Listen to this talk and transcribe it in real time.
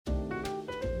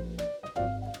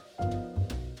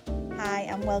Hi,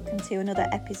 and welcome to another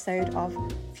episode of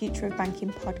Future of Banking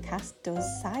podcast Does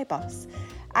Sibos.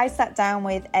 I sat down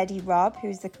with Eddie Robb,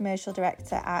 who's the commercial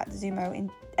director at Xumo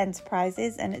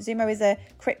Enterprises, and Xumo is a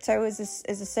crypto as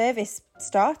a service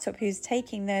startup who's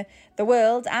taking the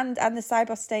world and the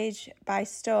Sibos stage by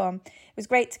storm. It was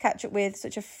great to catch up with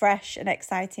such a fresh and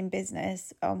exciting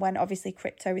business when obviously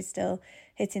crypto is still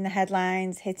hitting the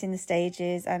headlines, hitting the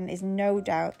stages, and is no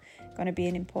doubt going to be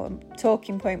an important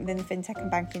talking point within the fintech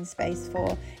and banking space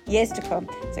for years to come.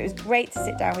 So it was great to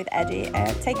sit down with Eddie.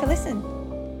 Take a listen.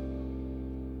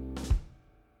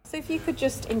 So if you could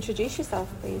just introduce yourself,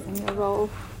 please, and your role.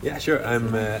 Yeah, sure.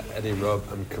 I'm Eddie Robb.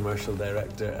 I'm Commercial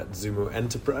Director at Xumo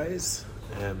Enterprise.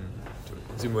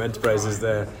 Xumo Enterprise is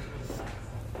the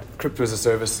crypto as a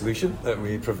service solution that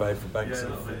we provide for banks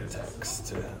and fintechs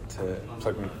to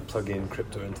plug in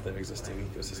crypto into their existing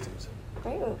ecosystems.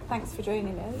 Great, well, thanks for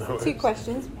joining us. No worries. 2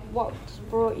 questions. What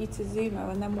brought you to Xumo,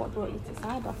 and then what brought you to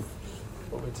Sibos? What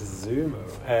brought me to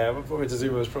Xumo? What brought me to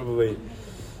Xumo is probably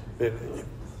the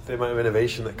amount of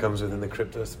innovation that comes within the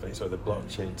crypto space or the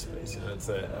blockchain space. You know,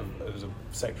 it was a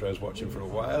sector I was watching for a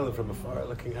while, and from afar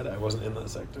looking at it. I wasn't in that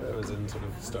sector. I was in sort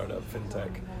of startup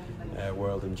fintech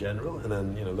world in general, and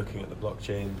then looking at the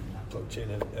blockchain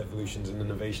evolutions and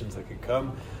innovations that could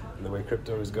come, and the way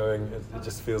crypto is going. It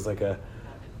just feels like a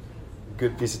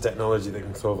good piece of technology that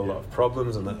can solve a lot of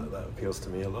problems, and that appeals to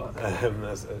me a lot.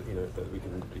 That we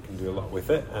can do a lot with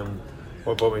it.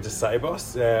 What brought me to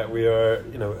Sibos? We are,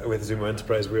 with Xumo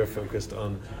Enterprise, we are focused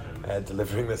on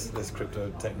delivering this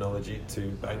crypto technology to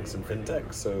banks and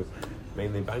fintechs. So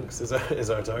mainly banks is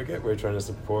our target. We're trying to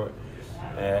support,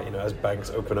 as banks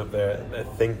open up their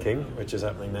thinking, which is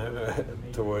happening now,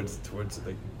 towards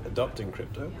adopting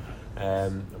crypto.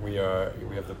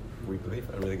 We believe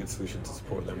a really good solution to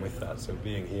support them with that. So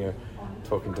being here,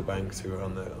 talking to banks who are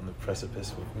on the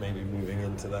precipice of maybe moving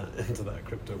into that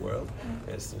crypto world,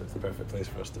 it's the perfect place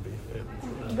for us to be. Yeah.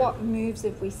 What moves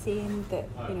have we seen that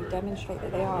demonstrate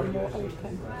that they are more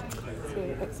open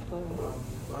to exploring?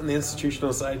 On the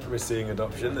institutional side, we're seeing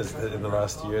adoption. In the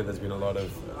last year, there's been a lot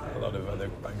of other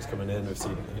banks coming in. We've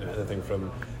seen anything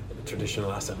from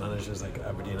traditional asset managers like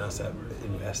Aberdeen Asset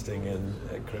investing in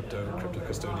a crypto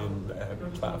custodian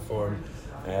platform.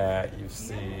 You've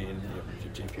seen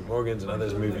your JP Morgans and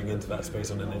others moving into that space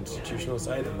on an institutional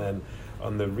side, and then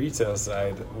on the retail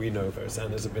side, we know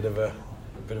firsthand there's a bit of a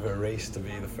race to be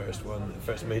the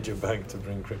first major bank to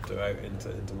bring crypto out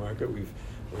into market.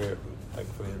 We're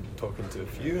thankfully talking to a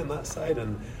few on that side,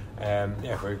 and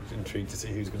we're intrigued to see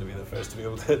who's going to be the first to be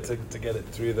able to get it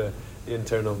through the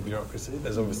internal bureaucracy.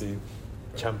 There's obviously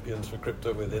champions for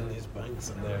crypto within these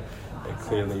banks, and they're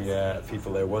clearly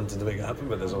people there wanting to make it happen,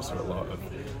 but there's also a lot of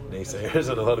naysayers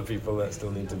and a lot of people that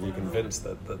still need to be convinced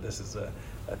that this is a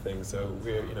thing. So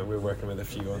we're working with a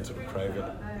few on sort of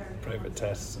private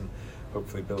tests, and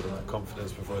hopefully building that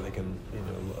confidence before they can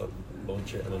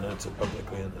launch it and announce it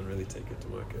publicly and really take it to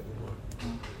market more.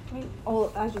 I mean, all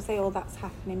that's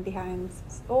happening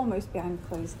almost behind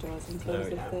closed doors in terms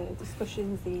of the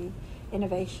discussions, the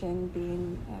innovation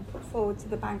being put forward to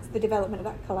the banks. The development of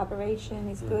that collaboration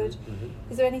is good.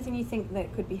 Mm-hmm. Is there anything you think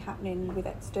that could be happening with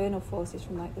external forces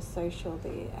from like the social,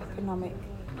 the economic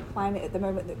climate at the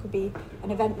moment that could be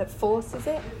an event that forces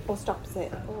it or stops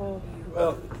it?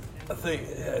 Well, I think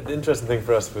the interesting thing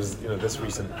for us was this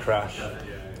recent crash.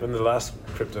 When the last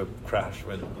crypto crash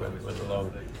went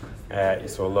along, you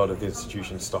saw a lot of the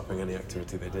institutions stopping any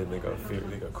activity they did, and they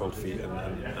got cold feet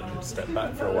and stepped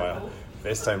back for a while.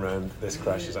 This time around, this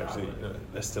crash is actually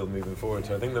they're still moving forward.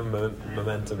 So I think the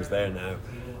momentum's there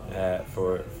now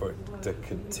for it to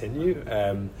continue.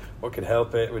 What could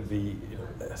help it would be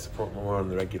support more on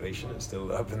the regulation. It's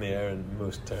still up in the air, and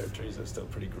most territories are still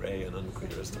pretty grey and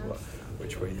unclear as to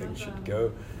which way things should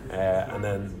go. And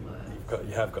then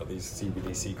you have got these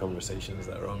CBDC conversations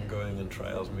that are ongoing and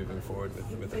trials moving forward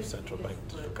with their central bank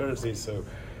digital currencies. So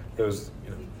those,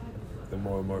 the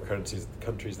more and more countries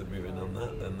that move in on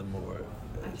that, then the more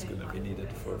it's going to be needed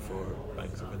for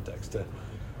banks and fintechs to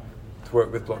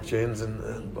work with blockchains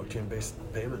and blockchain-based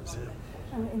payments. Yeah.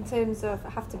 And in terms of, I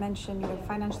have to mention,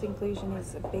 financial inclusion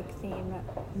is a big theme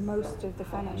at most of the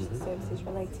financial services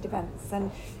related events. And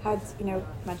had,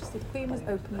 Majesty the Queen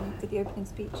did the opening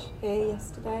speech here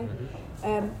yesterday.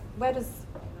 Where does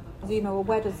Xumo,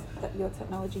 where does your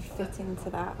technology fit into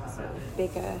that sort of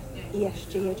bigger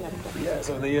ESG agenda? Yeah,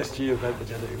 so on the ESG event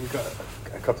agenda, we've got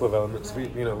a couple of elements.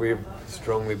 We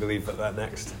strongly believe that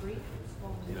next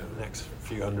next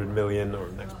few 100 million or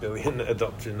next billion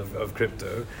adoption of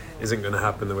crypto isn't going to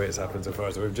happen the way it's happened so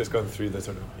far. So we've just gone through the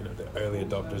sort of, the early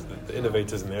adopters, the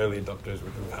innovators and the early adopters.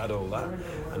 We've had all that,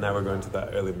 and now we're going to that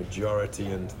early majority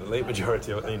and the late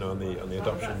majority, on the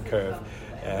adoption curve.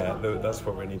 That's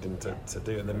what we're needing to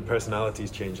do. And then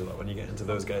personalities change a lot. When you get into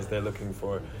those guys,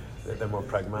 they're more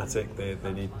pragmatic.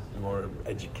 They need more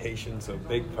education. So a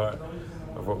big part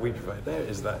of what we provide there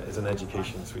is an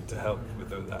education suite to help with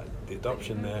the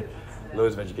adoption there.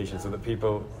 Loads of education so that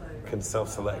people can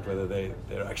self-select whether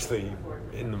they're actually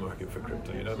in the market for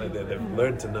crypto. They've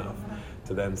learned enough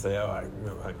to then say,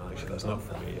 hang on, actually that's not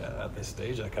for me at this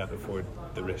stage. I can't afford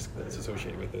the risk that's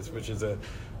associated with this, which is a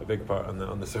big part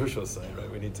on the social side,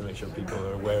 right? We need to make sure people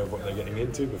are aware of what they're getting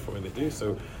into before they do.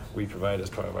 So we provide, as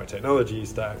part of our technology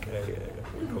stack,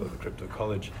 we call it the Crypto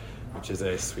College, which is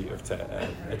a suite of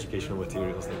educational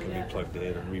materials that can be plugged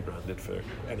in and rebranded for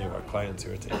any of our clients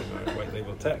who are taking our white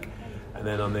label tech. And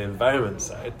then on the environment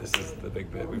side, this is the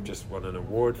big bit we've just won an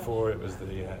award for. It was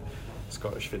the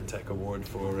Scottish FinTech Award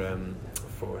for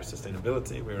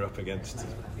sustainability. We were up against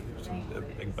some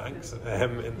big banks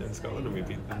in Scotland, and we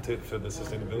beat them for the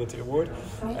sustainability award.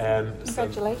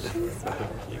 Congratulations!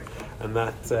 Thank you. And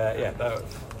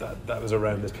that was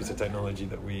around this piece of technology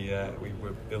that we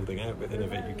were building out with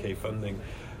Innovate UK funding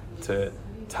to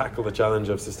tackle the challenge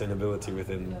of sustainability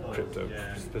within crypto,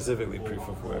 specifically proof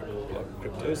of work block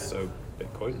cryptos, so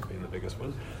Bitcoin being the biggest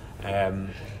one. And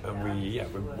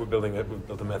we've built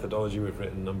a methodology. We've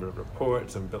written a number of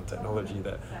reports and built technology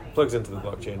that plugs into the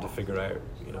blockchain to figure out,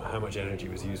 how much energy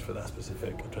was used for that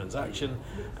specific transaction,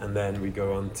 and then we've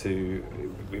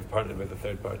partnered with a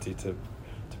third party to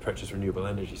purchase renewable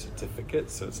energy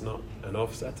certificates. So it's not an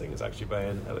offsetting; it's actually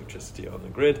buying electricity on the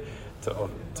grid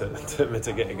to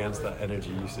mitigate against that energy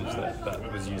usage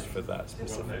that was used for that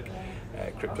specific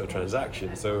crypto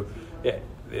transaction. So the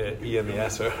E and the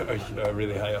S are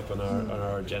really high up on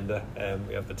our agenda.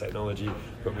 We have the technology,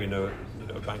 but we know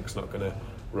a bank's not going to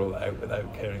roll it out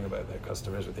without caring about their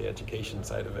customers, with the education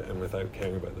side of it, and without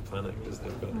caring about the planet, because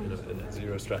they've got a net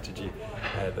zero strategy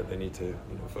that they need to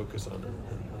focus on,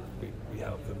 and we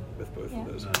help them with both of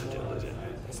those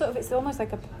agendas. Sort of, it's almost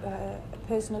like a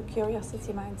personal curiosity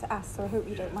of mine to ask, so I hope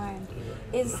you don't mind.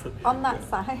 Is on that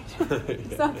side,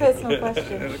 it's not a personal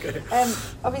question. Okay.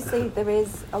 Obviously, there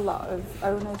is a lot of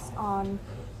onus on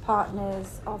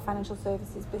partners of financial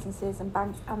services businesses and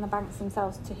banks and the banks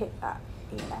themselves to hit that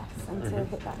ENS and to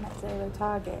hit that net zero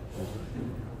target.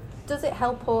 Does it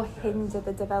help or hinder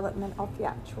the development of the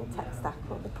actual tech stack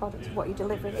or the product of what you're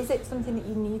delivering? Is it something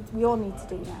that we all need to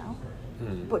do now?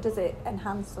 But does it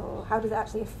enhance, or how does it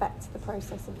actually affect the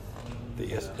process of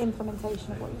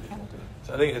implementation of what you're trying to do?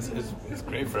 So I think it's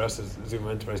great for us as Zumo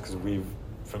Enterprise, because we've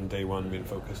from day one been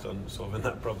focused on solving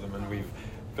that problem, and we've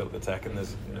built the tech, and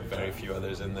there's very few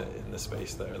others in the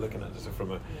space that are looking at it. So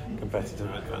from a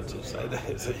competitive advantage side,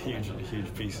 it's a huge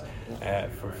piece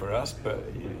for us, but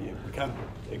we can't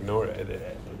ignore it.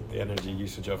 The energy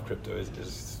usage of crypto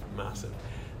is massive.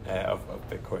 Of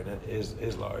Bitcoin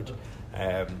is large,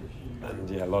 and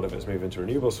a lot of it's moving to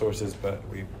renewable sources, but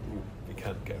we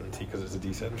can't guarantee, because it's a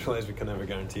decentralized, we can never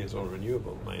guarantee it's all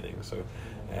renewable mining. So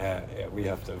we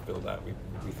have to build that.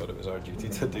 We thought it was our duty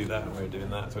to do that, and we're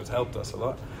doing that. So it's helped us a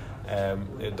lot.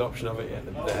 The adoption of it,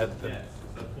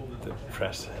 the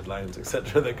press headlines,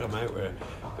 etc., that come out where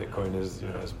Bitcoin is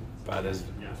as bad as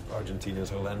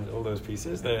Argentina's whole end, all those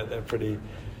pieces, they're pretty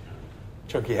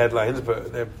chunky headlines,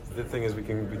 but the thing is we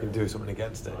can do something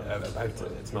against it, about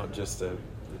it. It's not just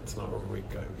it's not we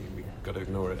got to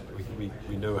ignore it.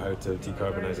 We know how to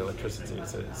decarbonize electricity.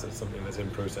 It's something that's in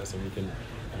process, and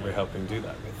we're helping do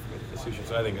that with the solution.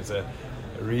 So I think it's a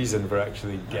reason for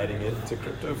actually getting into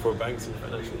crypto for banks and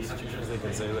financial institutions. They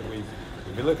can say, look, we've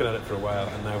been looking at it for a while,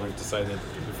 and now we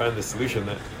found this solution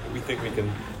that we think we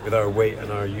can, with our weight and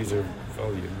our user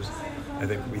volumes,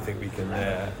 we think we can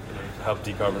help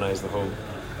decarbonize the whole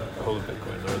of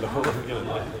Bitcoin, or the whole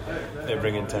of, they're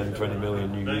bringing 10-20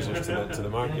 million new users to the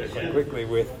market quite quickly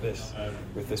with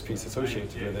this piece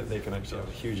associated with it. They can actually have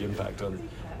a huge impact on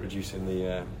reducing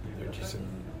the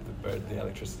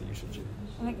electricity usage.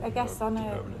 And I guess on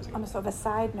a sort of a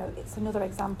side note, it's another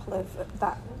example of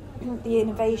that, the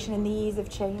innovation and the ease of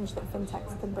change that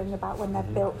fintechs can bring about when they're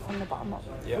built from the bottom up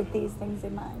with these things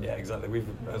in mind. Yeah, exactly.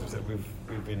 As I said,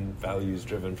 we've been values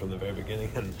driven from the very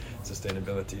beginning, and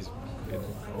sustainability has been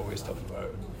always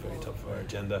very top of our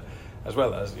agenda, as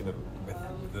well as with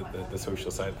the social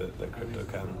side that crypto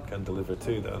can deliver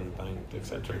to the unbanked,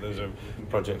 etc. Those are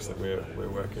projects that we're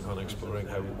working on, exploring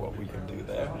what we can do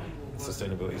there.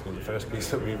 Sustainability has been the first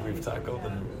piece that we've tackled,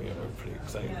 and we're pretty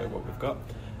excited about what we've got.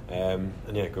 And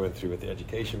yeah, going through with the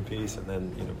education piece, and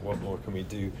then what more can we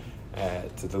do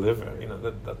to deliver?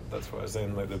 That's what I was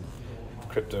saying. Like the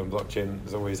crypto and blockchain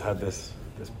has always had this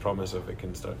promise of it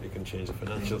can change the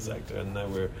financial sector, and now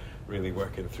we're really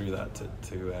working through that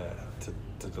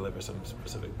to deliver some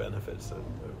specific benefits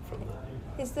from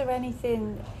that. Is there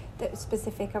anything that's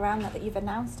specific around that you've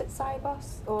announced at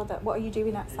Sibos, or what are you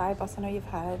doing at Sibos? I know you've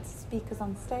had speakers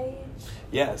on stage.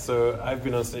 Yeah, so I've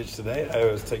been on stage today.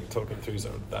 I was talking through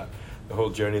sort of the whole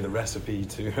journey, the recipe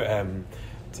to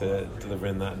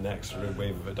delivering that next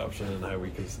wave of adoption, and how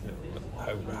we can,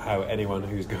 how anyone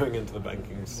who's going into the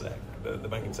banking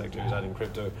sector who's adding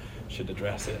crypto should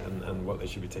address it, and what they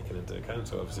should be taking into account.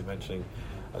 So obviously mentioning,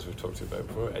 as we've talked about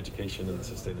before, education and the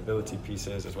sustainability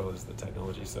pieces, as well as the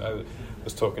technology. So I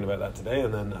was talking about that today,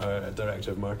 and then our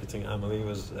director of marketing, Amelie,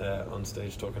 was on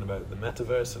stage talking about the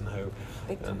metaverse and how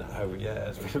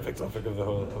it's been a big topic of the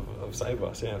whole of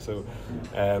Sibos. Yeah, so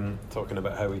talking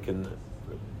about how we can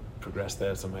progress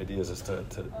there, some ideas as to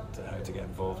how to get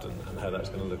involved and how that's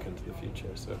going to look into the future.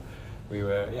 So we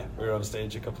were on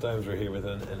stage a couple of times. We're here with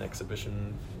an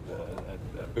exhibition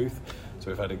booth, so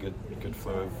we've had a good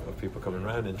flow of people coming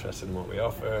around interested in what we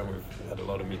offer, and we've had a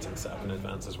lot of meetings set up in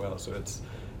advance as well. So it's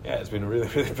been a really,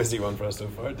 really busy one for us so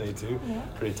far. Day 2,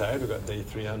 pretty tired. We've got day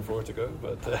 3 and 4 to go,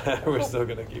 but we're still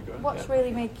going to keep going. What's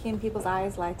really making people's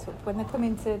eyes light up when they come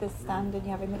into the stand and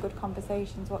you're having the good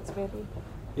conversations? What's really...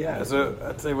 Yeah, so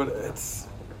I'd say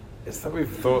it's that we've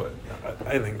thought.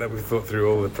 I think that we've thought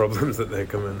through all the problems that they're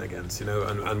coming against,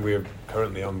 and we're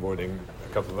currently onboarding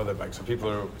a couple of other banks. So people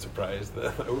are surprised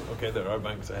that there are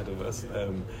banks ahead of us,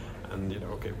 and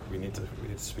we need to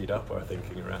speed up our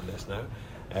thinking around this now,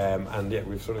 and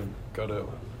we've sort of got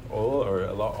all or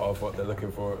a lot of what they're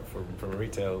looking for from a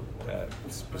retail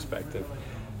perspective.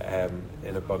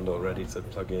 In a bundle ready to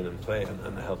plug in and play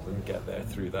and help them get there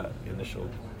through that initial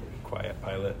quiet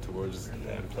pilot towards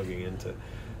plugging into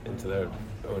their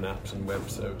own apps and web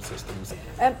systems.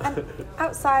 And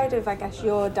outside of, I guess,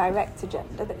 your direct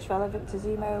agenda that's relevant to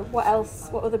Zumo, what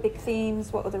other big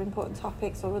themes, what other important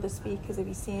topics or other speakers have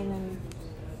you seen, and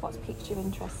what's piqued your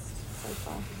interest so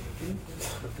far?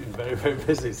 I've been very, very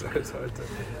busy, so it's hard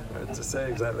to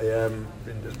say exactly.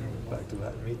 Been just back to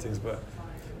back meetings, but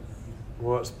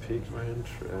what's piqued my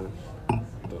interest? I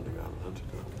don't think I have an answer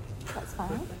to that. That's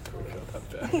fine.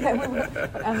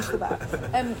 We'll answer that.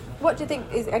 What do you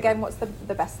think is, again, what's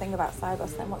the best thing about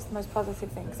Sibos then? What's the most positive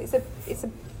thing? 'Cause it's a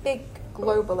big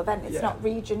global event. It's not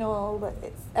regional, but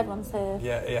everyone's here.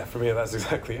 Yeah. For me, that's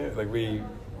exactly it. Like we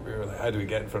were like, how do we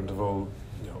get in front of all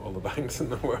the banks in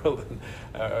the world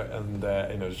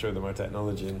and show them our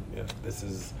technology? And this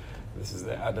is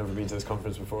I'd never been to this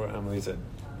conference before. Amelie said,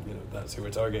 that's who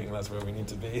we're targeting, that's where we need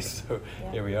to be. So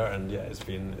here we are, and it's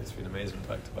been amazing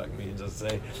back-to-back meetings, I'd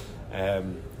say,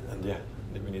 and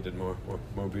we needed more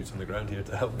boots on the ground here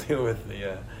to help deal with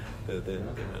the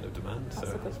amount of demand.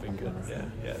 That's so it's been good.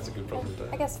 It's a good problem to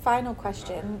have. I guess final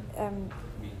question,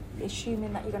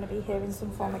 assuming that you're going to be here in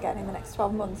some form again in the next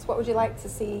 12 months, what would you like to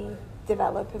see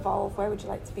develop, evolve? Where would you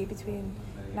like to be between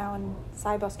now and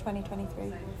Sibos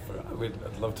 2023?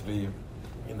 I'd love to be,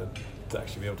 to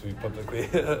actually be able to be publicly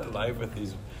live with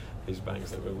these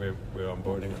banks that we're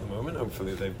onboarding at the moment.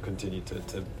 Hopefully they've continued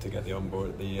to get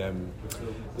the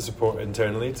support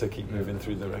internally to keep moving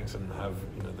through the ranks and have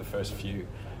the first few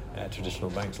traditional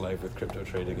banks live with crypto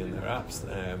trading in their apps.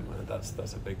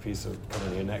 That's a big piece of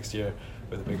coming here next year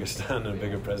with a bigger stand and a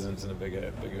bigger presence and a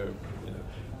bigger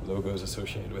logos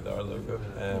associated with our logo.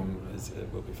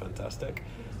 It will be fantastic.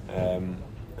 And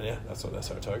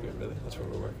that's our target, really. That's what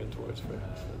we're working towards for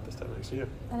this time next year.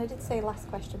 And I did say last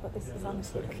question, but this is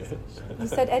honestly. Okay. You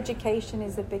said education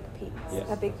is a big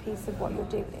piece of what you're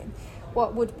doing.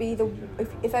 What would be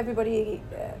if everybody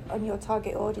on your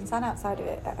target audience and outside of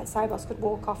it at Sibos could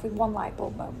walk off with one light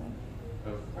bulb moment?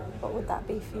 What would that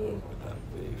be for you?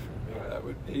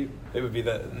 It would be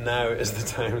that now is the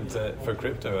time for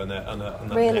crypto and that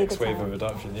really next wave of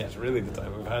adoption. Yeah, it's really the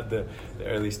time. We've had the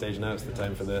early stage. Now it's the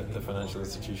time for the financial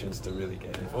institutions to really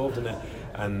get involved in it,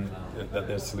 and that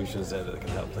there's solutions there that can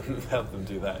help them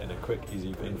do that in a quick,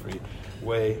 easy, pain-free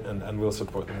way, and we'll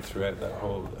support them throughout that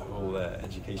whole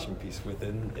education piece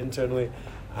within internally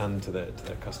and to their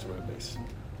customer base.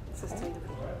 Sustainable.